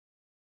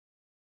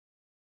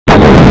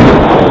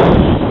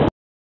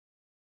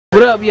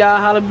What up, y'all?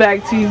 Holla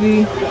Back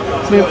TV.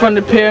 Man from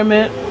the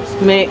Pyramid.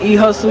 Man,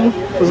 E-Hustle.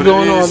 What's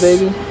going on,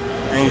 baby?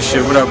 Ain't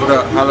shit. What up, what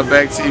up? Holla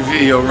Back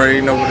TV. You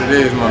already know what it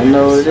is, man. I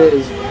know what it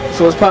is.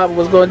 So what's poppin'?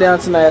 What's going down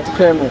tonight at the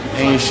Pyramid?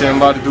 Ain't shit. I'm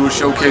about to do a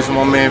showcase with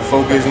my man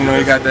Fokis. You know,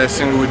 he got that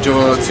single with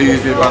Joel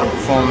Ortiz. They about to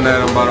perform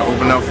that. I'm about to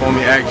open up for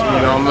me. Ask me,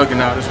 you know, I'm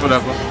looking out. It's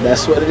whatever.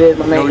 That's what it is,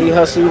 my man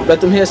E-Hustle. Let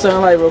them hear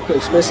something like real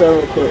quick. Spit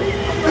something real quick.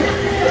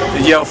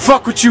 Yo,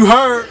 fuck what you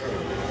heard.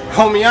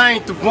 Homie, I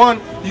ain't the one.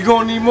 You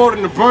gon' need more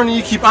than the burner.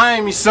 You keep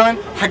eyeing me, son.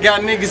 I got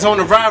niggas on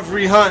the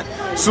rivalry hunt.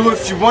 So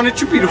if you want it,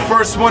 you be the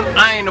first one.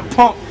 I ain't a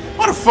punk.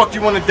 Why the fuck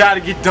you wanna die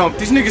to get dumped?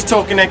 These niggas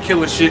talking that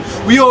killer shit.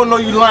 We all know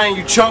you lying,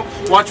 you chump.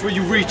 Watch where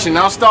you reaching.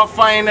 I'll start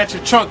firing at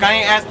your trunk. I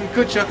ain't asking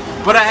could ya,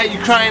 but I had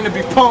you crying to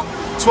be pumped.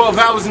 12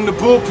 hours in the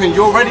bullpen,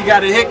 you already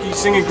got a hickey.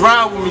 Singing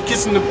grind with me,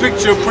 kissing the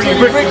picture of Pretty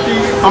Ricky.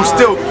 I'm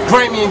still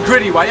grimy and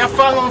gritty. While y'all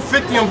following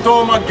 50, I'm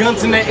throwing my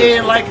guns in the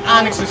air like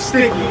Onyx and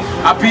Sticky.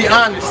 I be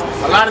honest,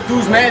 a lot of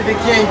dudes mad they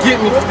can't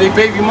get me cause they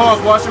baby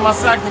moms washing my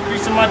socks and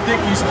creasing my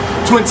dickies.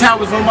 Twin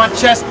towers on my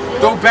chest,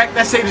 throw back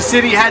that say the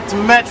city had to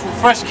match with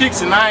fresh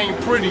kicks and I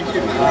ain't pretty.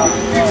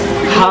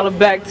 Holla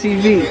Back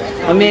TV.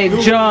 My man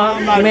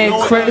John, my man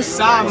Chris.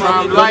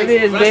 What it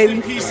is, baby. Rest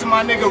in peace to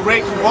my nigga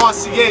Ray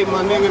Cavassier,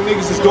 my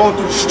niggas is going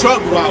through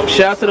struggle out.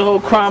 Shout out to the whole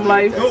crime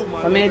life.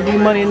 My man D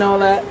Money and all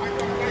that.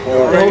 The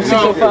whole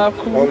 605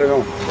 crew. Hold it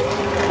on.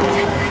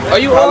 Are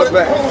you all?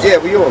 Yeah,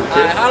 we all.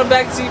 Alright, Holla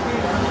Back TV.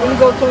 Let me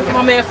go talk to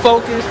my man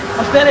Fokis.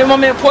 I'm standing with my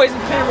man Poison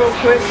Pen real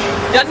quick.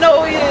 Y'all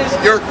know who he is.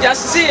 Y'all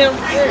see him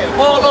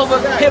all over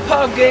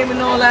hip-hop game and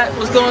all that.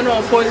 What's going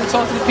on, Poison?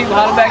 Talk to the people.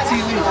 Holla Back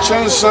TV.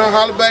 Chillin', son.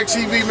 Holla Back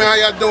TV, man. How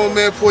y'all doing,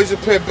 man? Poison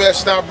Pen, Best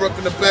Stop,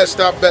 Brooklyn, the Best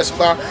Stop, Best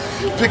Buy.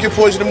 Pick your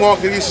Poison in the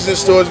market. This is in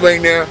stores right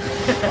now.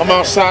 I'm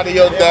outside of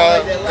your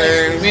dog.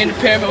 And me in the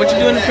Pyramid. What you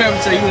doing in the Pyramid?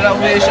 So you out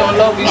there showing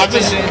love? I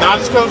just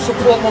come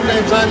support my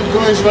man Johnny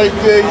Guns right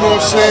there. You know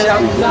what I'm saying?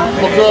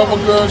 My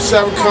girl,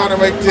 Sarah Connor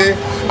right there.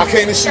 I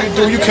came to see the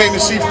dude. You came to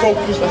see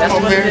Fokis. That's my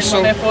man.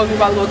 So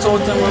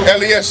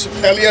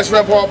LES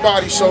rep our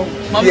body. So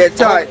yeah,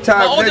 Ty.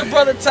 My older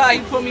brother Ty,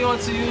 he put me on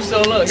to you.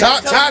 So look,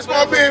 Ty's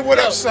my man. What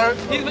up, son?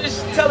 He was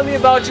just telling me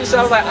about you. So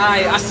I was like,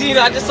 alright. I seen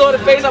it. I just saw the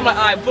face. I'm like,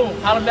 alright, boom.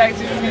 Holla Back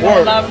to you.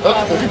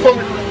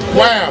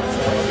 Wow.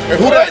 And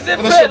who that?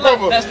 That's your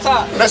brother. That's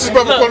Ty. That's his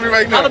brother for me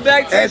right now. Holla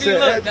Back TV.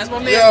 Look, that's my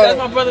man. That's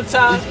my brother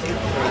Ty.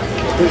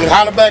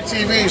 Holla Back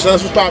TV. So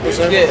that's what's poppin',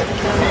 son. Yeah.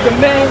 The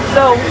man.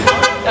 So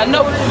I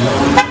know it is.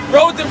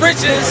 Road to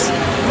riches,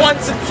 1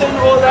 to 10,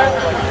 all that.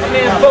 My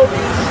man Fokis.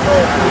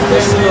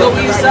 Low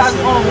East Side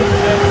home.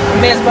 My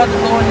man's about to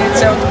go in there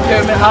and tell the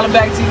Pyramid. Holla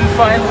Back TV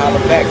finally.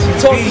 Holla Back TV.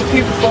 Talk to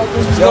people, Fokis.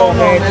 What's going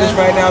on, man? Just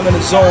right now I'm in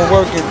the zone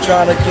working,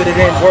 trying to get it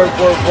in. Work.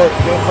 Been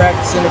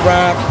practicing the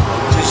rhyme.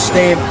 Just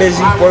staying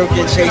busy,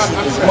 working, chasing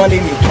this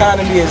money. The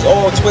economy is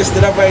all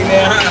twisted up right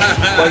now.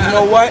 But you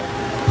know what?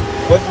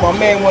 What my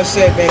man once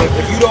said, man,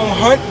 if you don't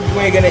hunt,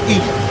 you ain't gonna eat.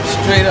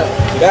 Straight up.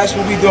 That's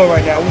what we doing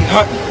right now. We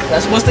hunting.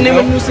 What's the name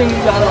of the new single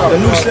you got out? The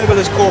new single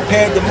is called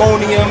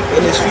Pandemonium,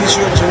 and it's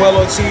featuring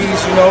Joel Ortiz,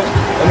 you know,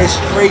 and it's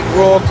straight,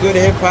 raw, good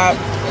hip hop.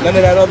 None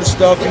of that other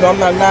stuff, you know, I'm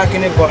not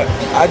knocking it, but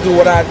I do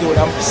what I do, and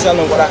I'm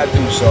selling what I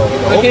do, so, you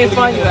know. I can't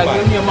find you, like,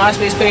 your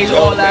MySpace page,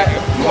 all that,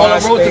 all the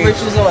Road to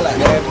Riches, all that.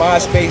 Man,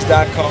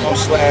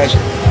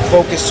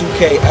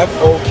 MySpace.com/Fokis2K,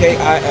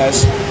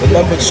 Fokis, the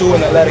number 2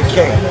 and the letter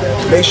K.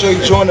 Make sure you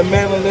join the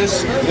mailing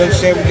list, you know what I'm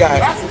saying, we got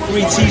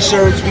free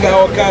t-shirts, we got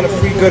all kind of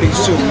free goodies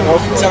too, you know,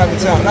 from time to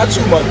time, not too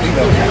much, you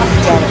know,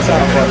 from time to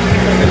time, but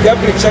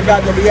definitely check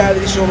out the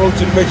reality show Road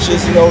to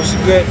Riches, you know, it's a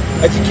good,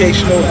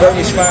 educational, very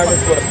inspiring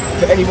for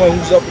anyone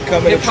who's up and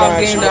coming and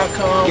trying to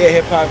get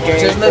hip-hop game.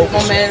 Just let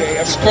my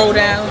man scroll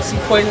down, see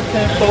Poison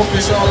Pen,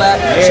 Fokis, all that.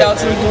 Shout out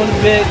to him doing the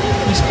big.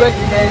 Respect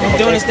it, man. Been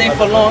doing this thing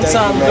for a long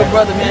time. Good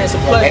brother, man. It's a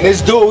pleasure. And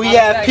this dude, we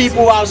had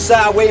people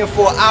outside waiting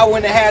for an hour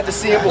and a half to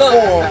see him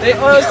perform. They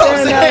all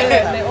standing out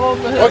here. They all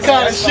for him. What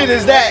kind of shit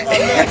is that?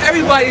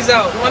 Everybody's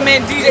out. My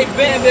man DJ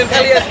Bam Bam,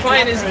 LES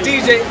finest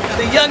DJ,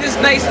 the youngest,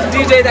 nicest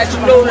DJ that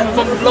you know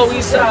from the Low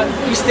East Side.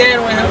 We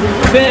standing with him.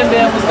 Bam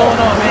Bam, what's going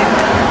on, man?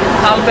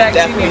 Holla Back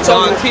TV,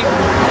 talking to people.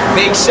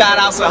 Big shout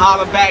out to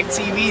Holla Back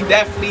TV,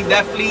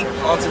 definitely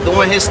on to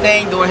doing his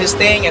thing,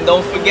 and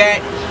don't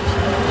forget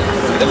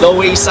the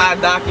Low East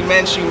Side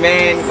documentary,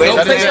 man. When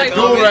is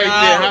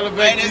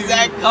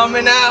that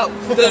coming out?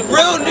 The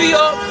real New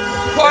York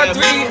Part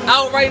 3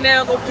 out right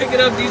now. Go pick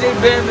it up, DJ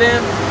Bam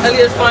Bam,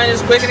 LES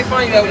finest. Where can they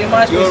find you at with your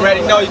MySpace? You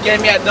already know. You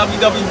get me at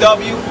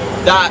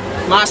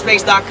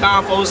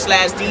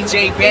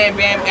www.myspace.com/DJ Bam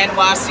Bam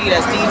NYC.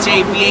 That's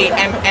DJ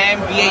BAMM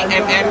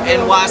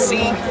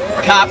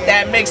Cop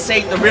that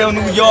mixtape, The Real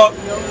New York,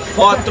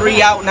 Part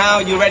 3 out now.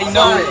 You already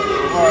know.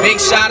 Big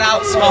shout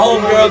out to my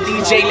homegirl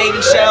DJ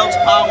Lady Shells,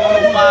 Power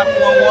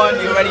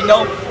 105.1. You already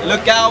know.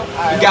 Look out.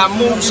 We got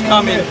moves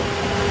coming.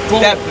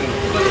 Definitely.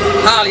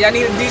 Holla, y'all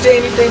need a DJ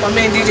anything? My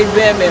man DJ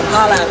Bam Bam.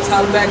 Holla at us.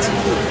 Holla Back to you.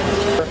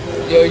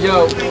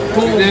 Yo,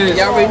 boom.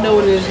 Y'all already know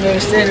what it is,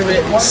 man. Standing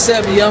with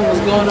Seb Young.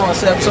 What's going on,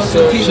 Seb? Talk to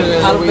the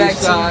people. Holla Back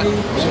TV.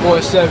 It's your boy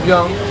Seb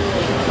Young.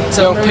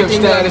 Tell Young Pimp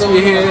Status,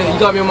 we here. You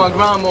got me on my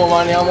grind mode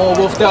right now. I'm all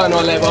wolfed out and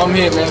all that, but I'm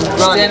here, man.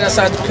 Stand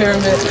outside the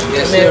pyramid.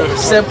 Yes, man,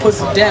 sir. 7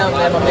 puts it down,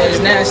 man. My man is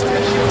nasty.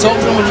 Talk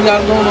to them what you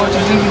got going on with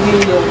your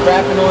DVD, your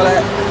rap and all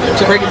that.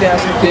 Break it down.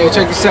 Yeah,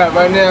 check this out.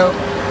 Right now,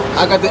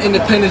 I got the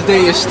Independence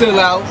Day. It's still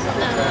out.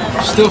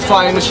 Still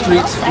fire in the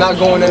streets. Not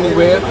going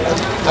anywhere.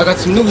 I got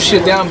some new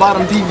shit down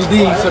bottom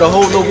DVD for the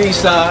whole Lower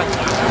East Side.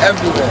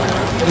 Everywhere.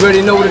 You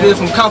already know what it is,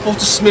 from Compost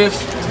to Smith,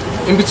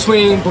 in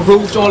between,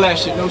 Baruch, all that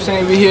shit. You know what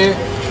I'm saying? We here.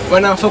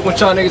 Right now I'm fucking with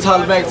y'all niggas,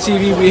 Holla Back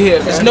TV, we here,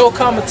 man. There's no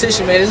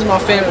competition, man. This is my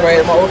family right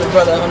here. My older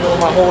brother, I've known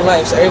my whole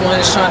life. So everyone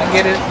is trying to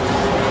get it.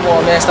 Come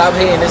on, man, stop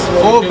hating. This is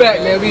what Fall we do, back,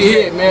 man. We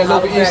here, man.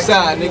 Lower East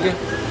Side, nigga.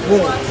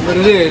 Boom. What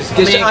it is.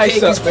 Get your ice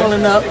Cakee's up, man.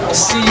 pulling up.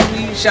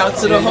 Seaweed. Shout out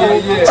to the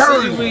whole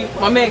Seaweed.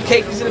 My man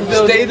Cakee's in the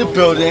building. Stay in the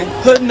building.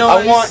 Hood noise.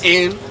 I want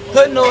in.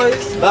 Hood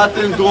noise. A lot of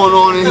things going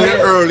on in here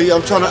early.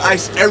 I'm trying to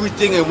ice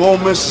everything and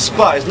won't miss the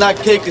spot. It's not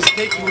cake, it's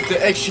Cakee with the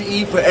extra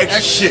E for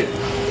extra shit.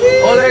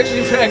 All the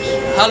extra extra.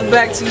 Holla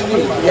Back TV.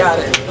 We got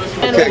it.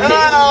 Okay.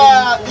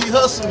 E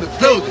Hustle in the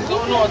building. What's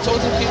going on? Talk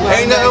to the people.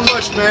 Ain't nothing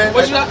much, man.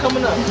 What you got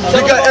coming up?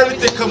 We got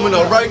everything coming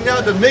up. Right now,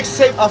 the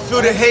mixtape, I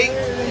Feel the Hate,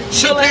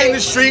 should be in the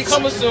streets,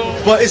 Coming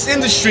soon. but it's in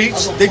the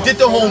streets. They did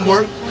the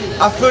homework.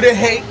 I Feel the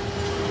Hate.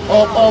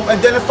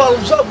 And then it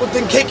follows up with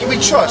Cakee We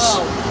Trust.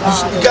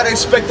 You gotta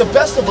expect the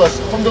best of us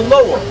from the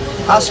lower.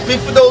 I speak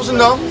for those in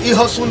them. E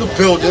Hustle in the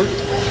building.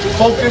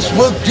 Fokis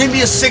will give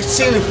me a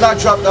 16 if not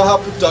drop the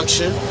hot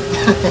production.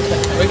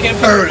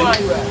 Early.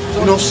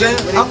 You know what I'm saying?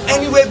 I'm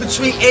anywhere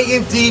between A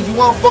and D. If you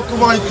want to fuck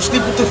around, you can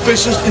sleep with the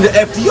fishes in the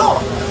FDR.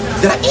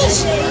 That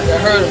easy. I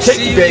heard of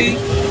Cakee, baby.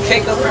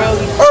 Cake up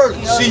early.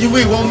 Early.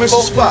 CUE, won't miss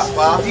the spot,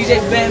 Bob.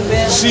 DJ Bam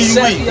Bam.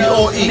 CUE,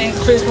 B-O-E. And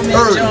then Chris, my man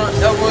Early. John.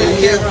 Elroy,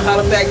 here from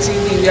Holla Back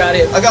TV. We out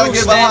here. I gotta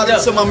give a Stand holler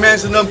up. to my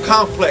mans in them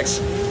complex.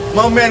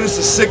 My man is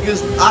the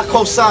sickest. I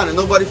co-sign it.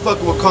 Nobody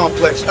fucking with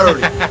complex.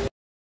 Early.